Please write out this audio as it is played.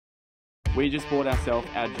We just bought ourselves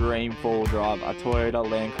our dream four-wheel drive, a Toyota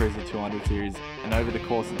Land Cruiser 200 series, and over the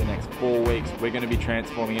course of the next 4 weeks, we're going to be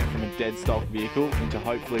transforming it from a dead stock vehicle into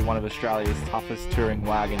hopefully one of Australia's toughest touring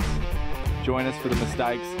wagons. Join us for the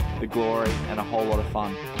mistakes, the glory, and a whole lot of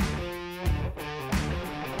fun.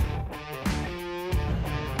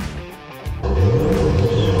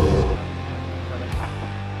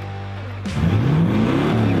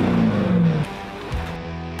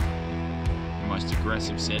 Most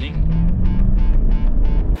aggressive setting.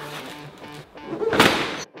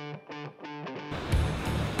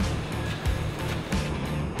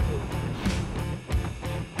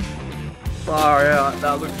 Far out,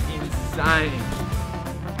 that looks insane.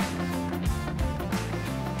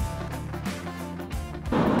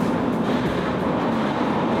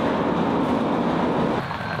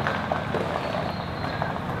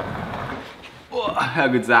 How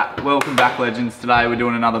good's that? Welcome back, legends. Today we're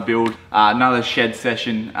doing another build, another shed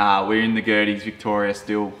session. We're in the Gerties, Victoria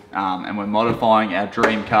still, and we're modifying our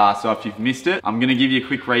dream car. So if you've missed it, I'm gonna give you a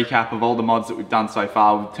quick recap of all the mods that we've done so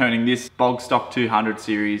far. We're turning this bog stock 200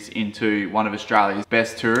 series into one of Australia's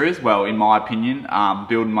best tourers. Well, in my opinion,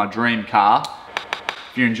 building my dream car.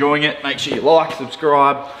 If you're enjoying it, make sure you like,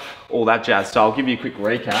 subscribe, all that jazz. So I'll give you a quick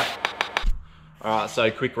recap. Alright, so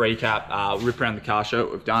quick recap, rip around the car, show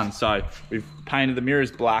what we've done. So we've painted the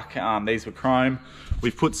mirrors black, these were chrome.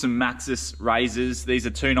 We've put some Maxxis razors, these are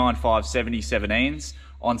 295 70/17s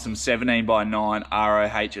on some 17x9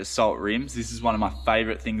 ROH Assault rims. This is one of my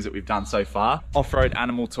favourite things that we've done so far. Offroad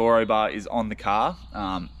Animal Toro bar is on the car.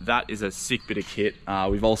 That is a sick bit of kit.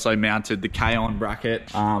 We've also mounted the K-on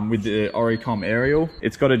bracket with the Oricom aerial.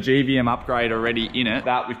 It's got a GVM upgrade already in it.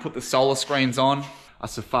 That we've put the solar screens on. A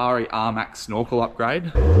Safari R-Max snorkel upgrade.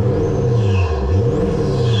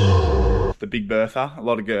 The Big Bertha, a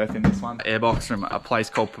lot of girth in this one. Airbox from a place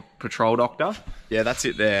called Patrol Doctor. Yeah, that's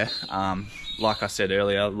it there. Like I said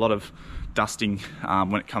earlier, a lot of dusting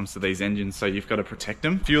when it comes to these engines, so you've got to protect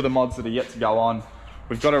them. A few of the mods that are yet to go on.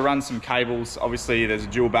 We've got to run some cables. Obviously there's a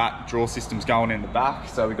dual bat draw systems going in the back,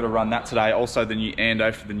 so we've got to run that today. Also the new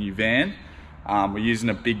Ando for the new van. We're using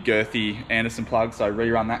a big girthy Anderson plug, so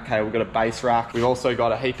rerun that cable. We've got a base rack. We've also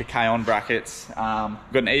got a heap of K-on brackets. We've got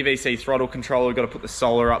an EVC throttle controller. We've got to put the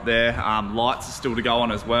solar up there. Lights are still to go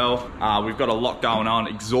on as well. We've got a lot going on.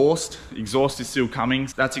 Exhaust is still coming.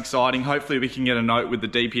 That's exciting. Hopefully we can get a note with the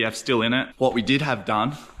DPF still in it. What we did have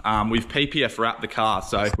done, we've PPF wrapped the car.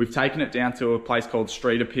 So we've taken it down to a place called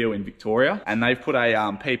Street Appeal in Victoria, and they've put a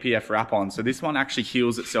PPF wrap on. So this one actually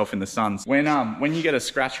heals itself in the sun. When you get a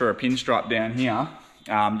scratch or a pinstripe down here,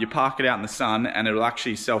 you park it out in the sun and it'll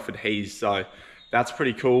actually self-adhese. So that's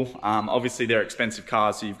pretty cool. Obviously they're expensive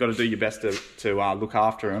cars, so you've got to do your best to look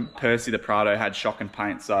after them. Percy the Prado had shock and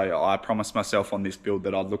paint, so I promised myself on this build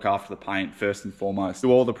that I'd look after the paint first and foremost.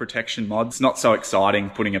 Do all the protection mods. Not so exciting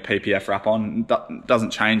putting a PPF wrap on.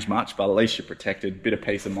 Doesn't change much, but at least you're protected. Bit of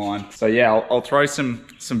peace of mind. So yeah, I'll throw some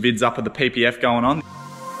vids up of the PPF going on.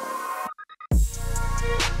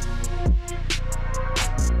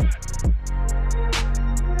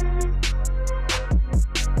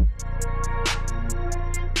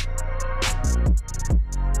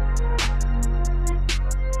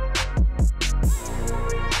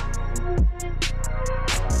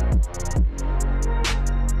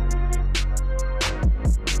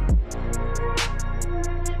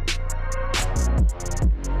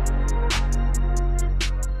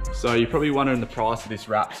 So you're probably wondering the price of this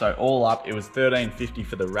wrap. So all up, it was $13.50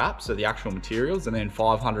 for the wrap, so the actual materials, and then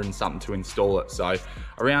 $500 and something to install it. So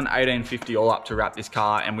around $18.50 all up to wrap this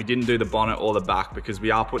car, and we didn't do the bonnet or the back because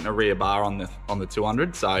we are putting a rear bar on the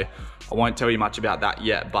 200. So I won't tell you much about that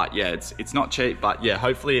yet, but yeah, it's not cheap, but yeah,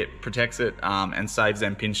 hopefully it protects it and saves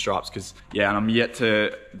them pinstripes, because yeah, and I'm yet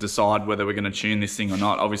to decide whether we're gonna tune this thing or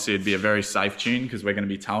not. Obviously it'd be a very safe tune because we're gonna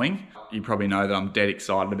be towing. You probably know that I'm dead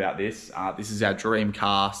excited about this. This is our dream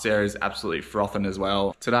car. Sarah's absolutely frothing as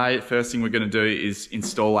well. Today, first thing we're gonna do is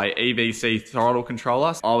install a EVC throttle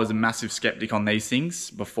controller. I was a massive skeptic on these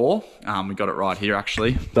things before. We got it right here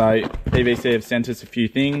actually. So EVC have sent us a few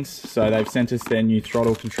things. So they've sent us their new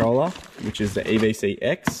throttle controller, which is the EVC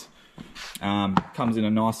X. Comes in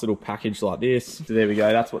a nice little package like this. So there we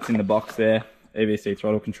go, that's what's in the box there. EVC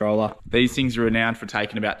throttle controller. These things are renowned for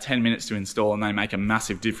taking about 10 minutes to install, and they make a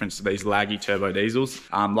massive difference to these laggy turbo diesels.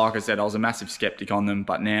 Like I said, I was a massive skeptic on them,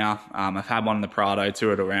 but now I've had one in the Prado,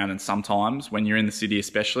 toured around, and sometimes when you're in the city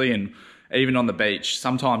especially, and even on the beach,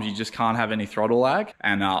 sometimes you just can't have any throttle lag,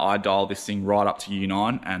 and I dial this thing right up to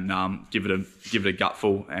U9 and give it a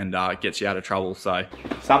gutful, and gets you out of trouble. So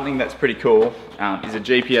something that's pretty cool is a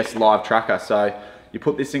GPS live tracker. So you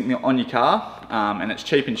put this thing on your car, and it's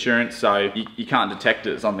cheap insurance, so you can't detect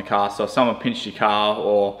it's on the car. So if someone pinched your car,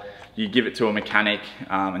 or you give it to a mechanic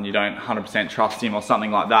and you don't 100% trust him or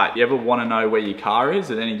something like that, you ever want to know where your car is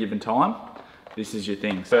at any given time, this is your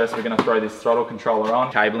thing. First, we're going to throw this throttle controller on,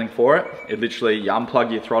 cabling for it. It literally, you unplug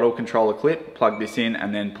your throttle controller clip, plug this in,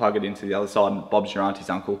 and then plug it into the other side, and Bob's your auntie's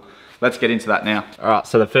uncle. Let's get into that now. All right,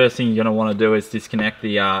 so the first thing you're going to want to do is disconnect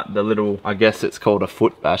the little, I guess it's called a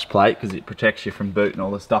foot bash plate, because it protects you from booting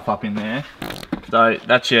all the stuff up in there. So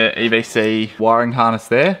that's your EVC wiring harness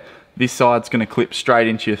there. This side's going to clip straight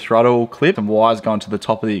into your throttle clip, and wires going to the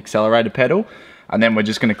top of the accelerator pedal. And then we're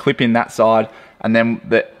just going to clip in that side, and then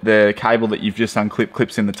the cable that you've just unclipped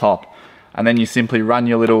clips in the top. And then you simply run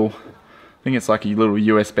your little, I think it's like a little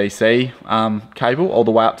USB-C cable all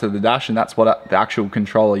the way up to the dash, and that's what the actual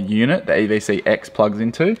controller unit, the EVC-X, plugs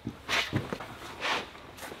into.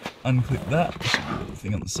 Unclip that, the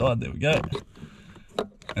thing on the side, there we go.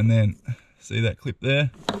 And then, see that clip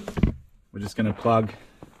there? We're just going to plug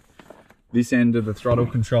this end of the throttle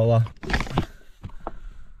controller.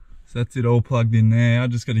 So that's it all plugged in there. I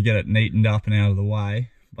just got to get it neatened up and out of the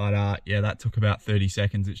way. But yeah, that took about 30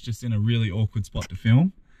 seconds. It's just in a really awkward spot to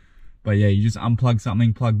film. But yeah, you just unplug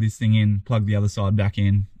something, plug this thing in, plug the other side back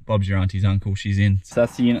in. Bob's your auntie's uncle, she's in. So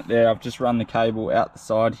that's the unit there. I've just run the cable out the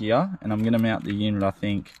side here, and I'm going to mount the unit, I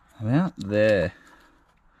think, about there.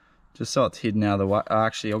 Just so it's hidden out of the way.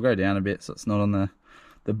 Actually, I'll go down a bit so it's not on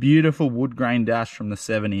the beautiful wood grain dash from the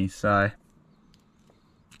 70s. So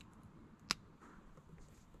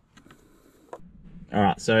all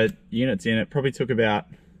right, so unit's in. It probably took about,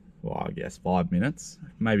 well, I guess 5 minutes,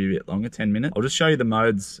 maybe a bit longer, 10 minutes. I'll just show you the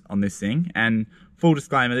modes on this thing. And full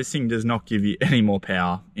disclaimer, this thing does not give you any more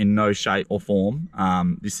power in no shape or form.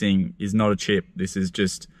 This thing is not a chip. This is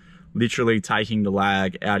just literally taking the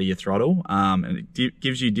lag out of your throttle, and it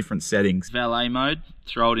gives you different settings. Valet mode,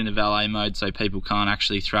 throw it into valet mode so people can't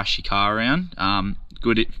actually thrash your car around.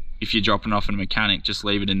 Good if you're dropping off in a mechanic, just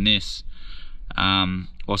leave it in this.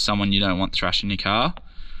 Or someone you don't want thrashing your car.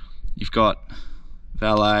 You've got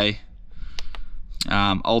valet,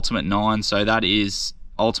 ultimate 9, so that is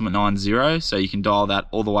ultimate 9.0, so you can dial that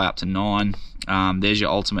all the way up to 9. There's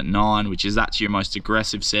your ultimate 9, which is that's your most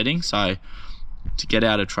aggressive setting, so to get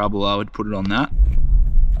out of trouble I would put it on that.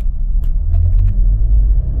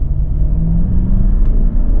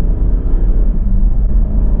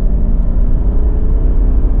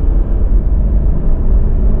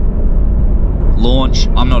 Launch,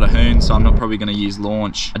 I'm not a hoon, so I'm not probably going to use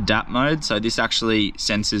launch. Adapt mode, so this actually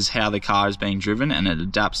senses how the car is being driven and it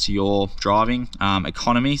adapts to your driving.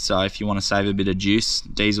 Economy, so if you want to save a bit of juice,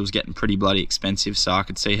 diesel's getting pretty bloody expensive, so I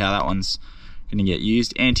could see how that one's going to get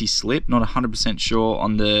used. Anti-slip, not 100% sure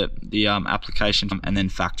on the application. And then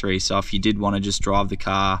factory, so if you did want to just drive the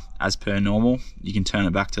car as per normal, you can turn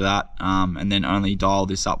it back to that, and then only dial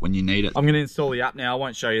this up when you need it. I'm going to install the app now. I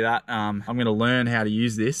won't show you that. I'm going to learn how to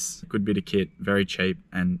use this. Good bit of kit, very cheap,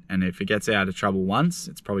 and if it gets out of trouble once,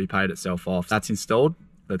 it's probably paid itself off. That's installed.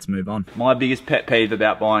 Let's move on. My biggest pet peeve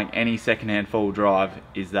about buying any secondhand four-wheel drive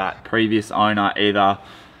is that previous owner either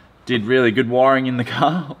did really good wiring in the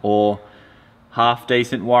car, or half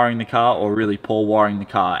decent wiring the car, or really poor wiring the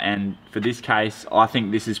car. And for this case, I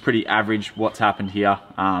think this is pretty average what's happened here.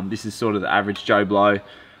 This is sort of the average Joe Blow.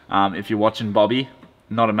 If you're watching Bobby,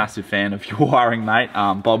 not a massive fan of your wiring, mate.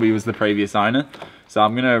 Bobby was the previous owner. So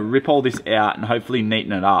I'm gonna rip all this out and hopefully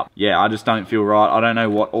neaten it up. Yeah, I just don't feel right. I don't know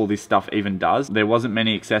what all this stuff even does. There wasn't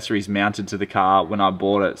many accessories mounted to the car when I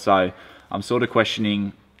bought it, so I'm sort of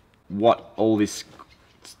questioning what all this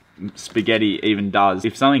spaghetti even does.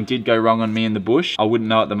 If something did go wrong on me in the bush, I wouldn't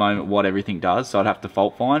know at the moment what everything does, so I'd have to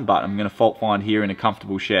fault find, but I'm going to fault find here in a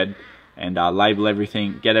comfortable shed and label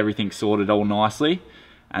everything, get everything sorted all nicely,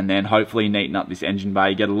 and then hopefully neaten up this engine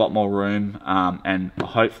bay, get a lot more room, and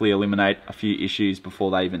hopefully eliminate a few issues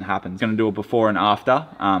before they even happen. I'm going to do a before and after.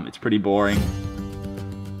 It's pretty boring.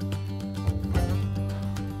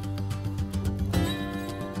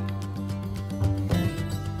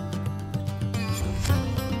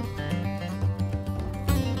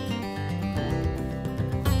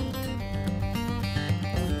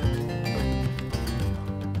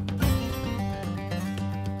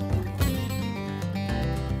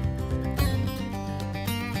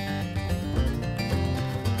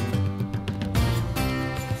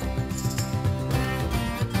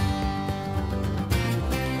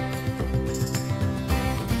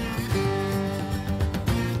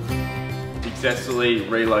 Successfully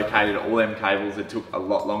relocated all them cables. It took a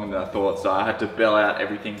lot longer than I thought, so I had to bell out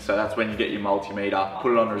everything. So that's when you get your multimeter,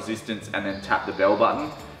 put it on resistance, and then tap the bell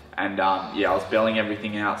button. And yeah, I was belling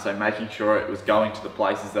everything out, so making sure it was going to the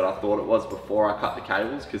places that I thought it was before I cut the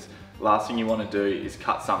cables, because last thing you want to do is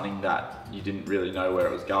cut something that you didn't really know where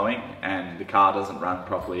it was going and the car doesn't run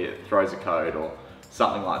properly, it throws a code or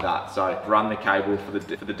something like that. So run the cable for the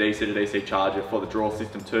DC to DC charger for the draw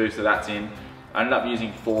system too, so that's in. I ended up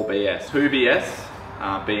using 4 BS. 2 BS,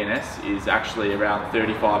 BNS is actually around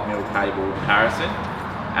 35mm cable in comparison,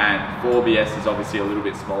 and 4 BS is obviously a little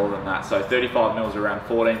bit smaller than that. So 35mm is around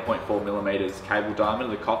 14.4mm cable diameter,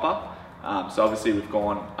 the copper. So obviously we've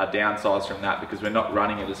gone a downsize from that because we're not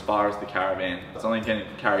running it as far as the Caravan. It's only going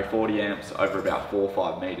to carry 40 amps over about 4 or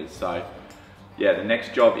 5 meters. So yeah, the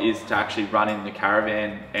next job is to actually run in the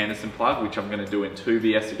Caravan Anderson plug, which I'm going to do in 2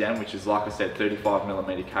 BS again, which is, like I said,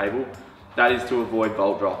 35mm cable. That is to avoid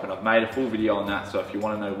volt drop, and I've made a full video on that, so if you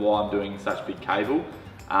want to know why I'm doing such big cable,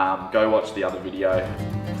 go watch the other video.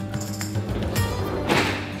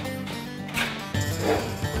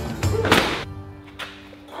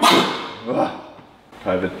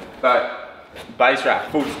 COVID. So, base rack,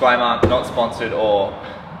 full disclaimer, not sponsored or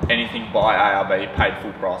anything by ARB, paid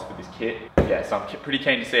full price for this kit. Yeah, so I'm pretty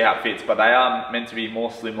keen to see how it fits, but they are meant to be more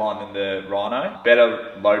slimline than the Rhino.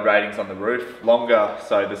 Better load ratings on the roof, longer,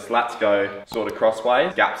 so the slats go sort of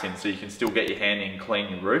crossways, gaps in, so you can still get your hand in, clean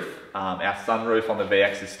your roof. Our sunroof on the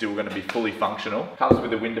VX is still going to be fully functional. Comes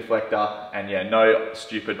with a wind deflector, and yeah, no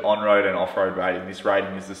stupid on-road and off-road rating. This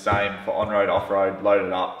rating is the same for on-road, off-road, load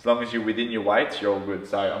it up. As long as you're within your weights, you're all good.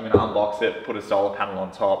 So I'm going to unbox it, put a solar panel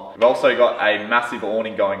on top. We've also got a massive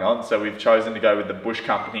awning going on, so we've chosen to go with the Bush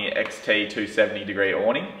Company XT 270-degree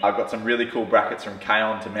awning. I've got some really cool brackets from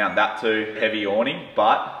Kaon to mount that to. Heavy awning,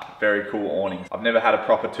 but very cool awnings. I've never had a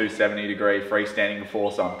proper 270-degree freestanding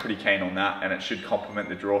before, so I'm pretty keen on that, and it should complement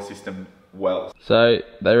the draw system well. So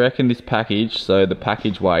they reckon this package, so the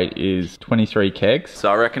package weight is 23 kegs.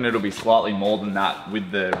 So I reckon it'll be slightly more than that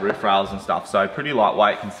with the roof rails and stuff, so pretty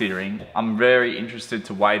lightweight considering. I'm very interested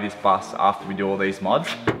to weigh this bus after we do all these mods.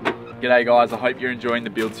 G'day guys, I hope you're enjoying the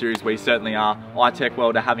build series. We certainly are. iTech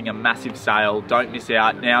World are having a massive sale. Don't miss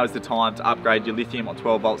out. Now is the time to upgrade your lithium or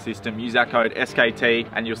 12 volt system. Use our code SKT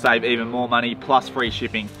and you'll save even more money plus free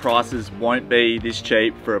shipping. Prices won't be this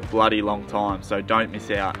cheap for a bloody long time, so don't miss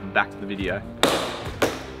out. And back to the video.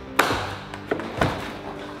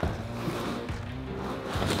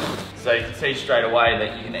 So you can see straight away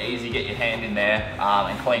that you can easily get your hand in there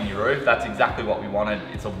and clean your roof. That's exactly what we wanted.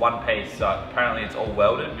 It's a one piece, so apparently it's all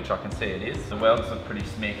welded, which I can see it is. The welds look pretty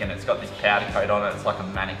smick, and it's got this powder coat on it. It's like a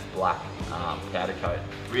Manix black powder coat.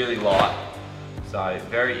 Really light. So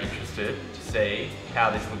very interested to see how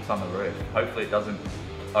this looks on the roof. Hopefully it doesn't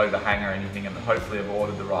overhang or anything, and hopefully I've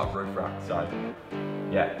ordered the right roof rack. So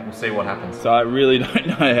yeah, we'll see what happens. So I really don't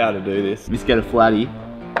know how to do this. Just get a flatty.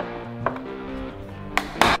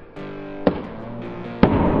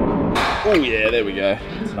 Oh yeah, there we go.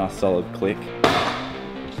 It's a nice solid click.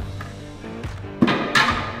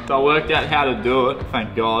 So I worked out how to do it,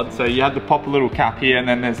 thank God. So you have to pop a little cap here, and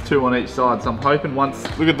then there's 2 on each side. So I'm hoping once,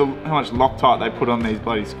 look at how much Loctite they put on these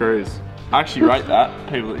bloody screws. I actually rate that,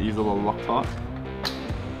 people that use a lot of Loctite.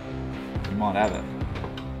 You might have it.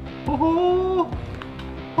 Oh,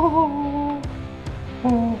 oh,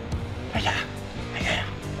 oh. Yeah.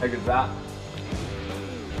 How good's that?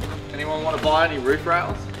 Anyone want to buy any roof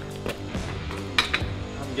rails?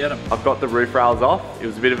 Get them. I've got the roof rails off. It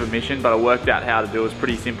was a bit of a mission, but I worked out how to do it. It was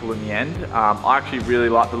pretty simple in the end. I actually really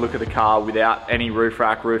like the look of the car without any roof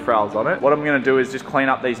rails on it. What I'm going to do is just clean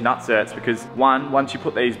up these nutserts, because once you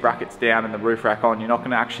put these brackets down and the roof rack on, you're not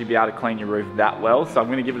going to actually be able to clean your roof that well. So I'm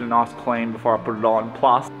going to give it a nice clean before I put it on.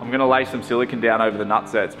 Plus, I'm going to lay some silicone down over the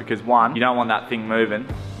nutserts, because 1, you don't want that thing moving,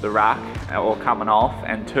 the rack, or coming off,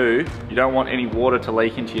 and 2, you don't want any water to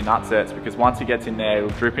leak into your nutserts, because once it gets in there, it'll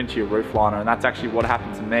drip into your roof liner, and that's actually what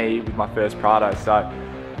happened to me with my first Prado. So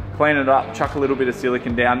clean it up, chuck a little bit of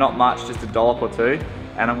silicone down, not much, just a dollop or 2,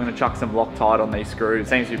 and I'm going to chuck some Loctite on these screws.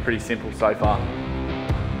 Seems to be pretty simple so far.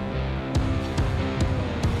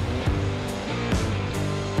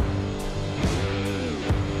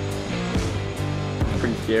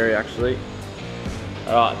 Pretty scary actually.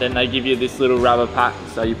 Alright, then they give you this little rubber pack,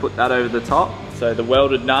 so you put that over the top. So the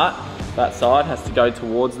welded nut, that side has to go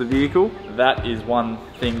towards the vehicle. That is one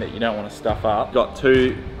thing that you don't want to stuff up. Got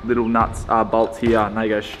 2 little nuts, bolts here, and they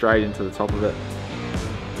go straight into the top of it.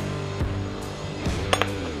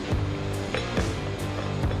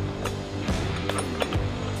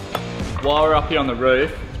 While we're up here on the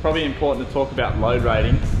roof, it's probably important to talk about load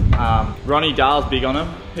ratings. Ronnie Dahl's big on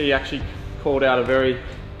them. He actually called out a very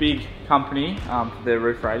big company for their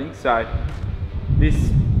roof rating. So this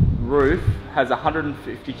roof has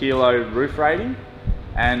 150 kilo roof rating,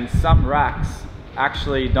 and some racks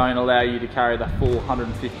actually don't allow you to carry the full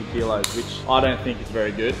 150 kilos, which I don't think is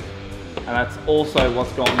very good. And that's also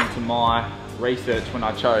what's gone into my research when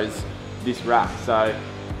I chose this rack. So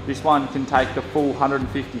this one can take the full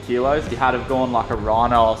 150 kilos. If you had have gone like a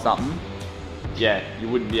Rhino or something, yeah, you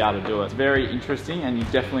wouldn't be able to do it. It's very interesting, and you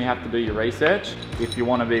definitely have to do your research if you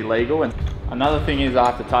want to be legal. And another thing is I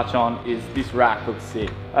have to touch on is this rack looks sick.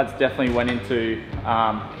 That's definitely went into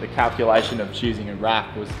the calculation of choosing a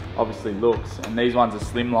rack, was obviously looks. And these ones are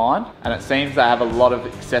slimline, and it seems they have a lot of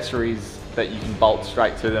accessories that you can bolt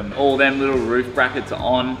straight to them. All them little roof brackets are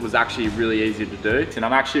on, was actually really easy to do. And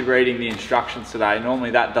I'm actually reading the instructions today.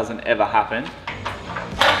 Normally that doesn't ever happen.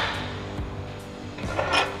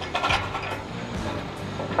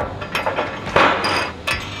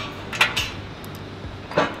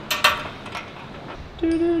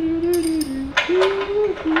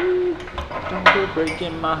 Don't go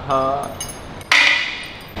breaking my heart.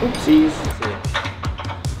 Oopsies. That's it.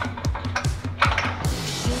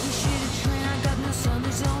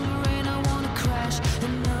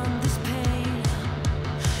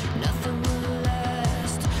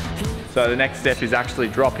 So the next step is actually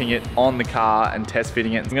dropping it on the car and test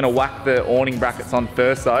fitting it. I'm gonna whack the awning brackets on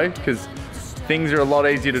first though, because things are a lot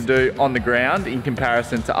easier to do on the ground in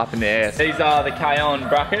comparison to up in the air. These are the K-on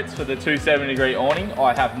brackets for the 270-degree awning.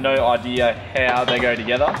 I have no idea how they go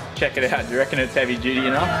together. Check it out. Do you reckon it's heavy duty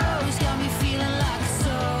enough?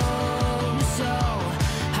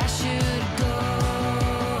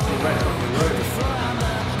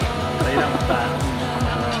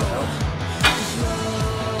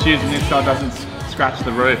 Choosing this so it doesn't scratch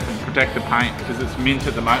the roof and protect the paint, because it's mint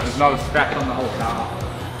at the moment. There's not a scratch on the whole car.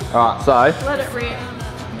 Alright, so let it rip.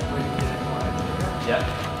 Yeah.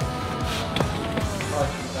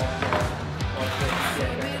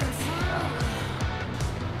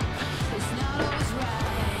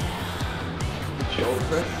 Shoulder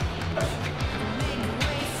press.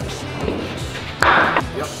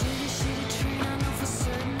 Yep.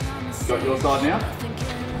 Got your side now?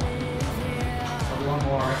 One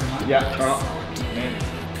more, I reckon, mate. Yeah, alright.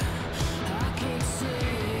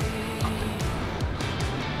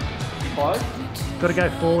 Close. Got to go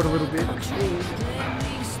forward a little bit.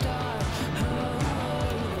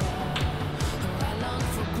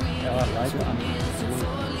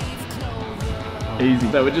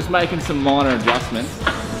 Easy. So we're just making some minor adjustments.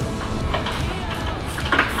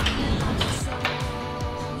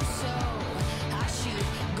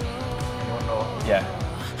 Yeah.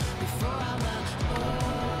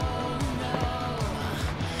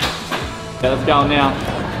 Yeah, let's go now.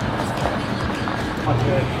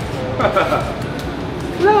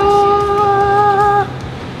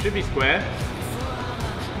 Should be square.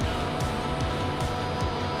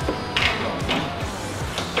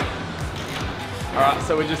 Alright,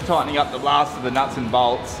 so we're just tightening up the last of the nuts and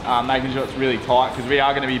bolts, making sure it's really tight, because we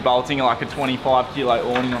are going to be bolting like a 25 kilo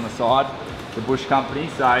awning on the side, the Bush company.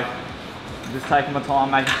 So I'm just taking my time,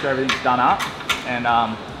 making sure everything's done up, and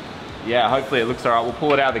yeah, hopefully it looks alright. We'll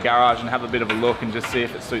pull it out of the garage and have a bit of a look and just see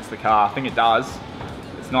if it suits the car. I think it does.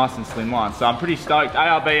 It's nice and slimline, so I'm pretty stoked.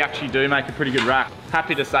 ARB actually do make a pretty good rack.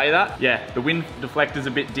 Happy to say that. Yeah, the wind deflector's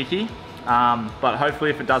a bit dicky, but hopefully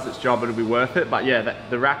if it does its job, it'll be worth it. But yeah,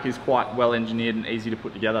 the rack is quite well engineered and easy to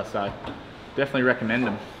put together, so definitely recommend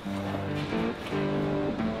them.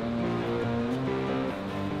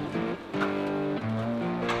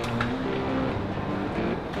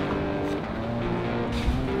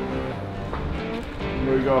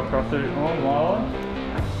 We go across it on wire.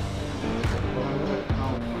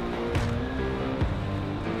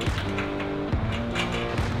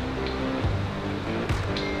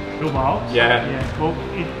 Still miles? Yeah. Yeah. Well,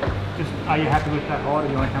 just are you happy with that height, or do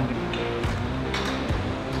you want to come in?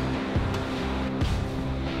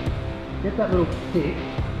 Get that little kick.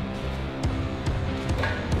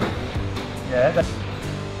 Yeah.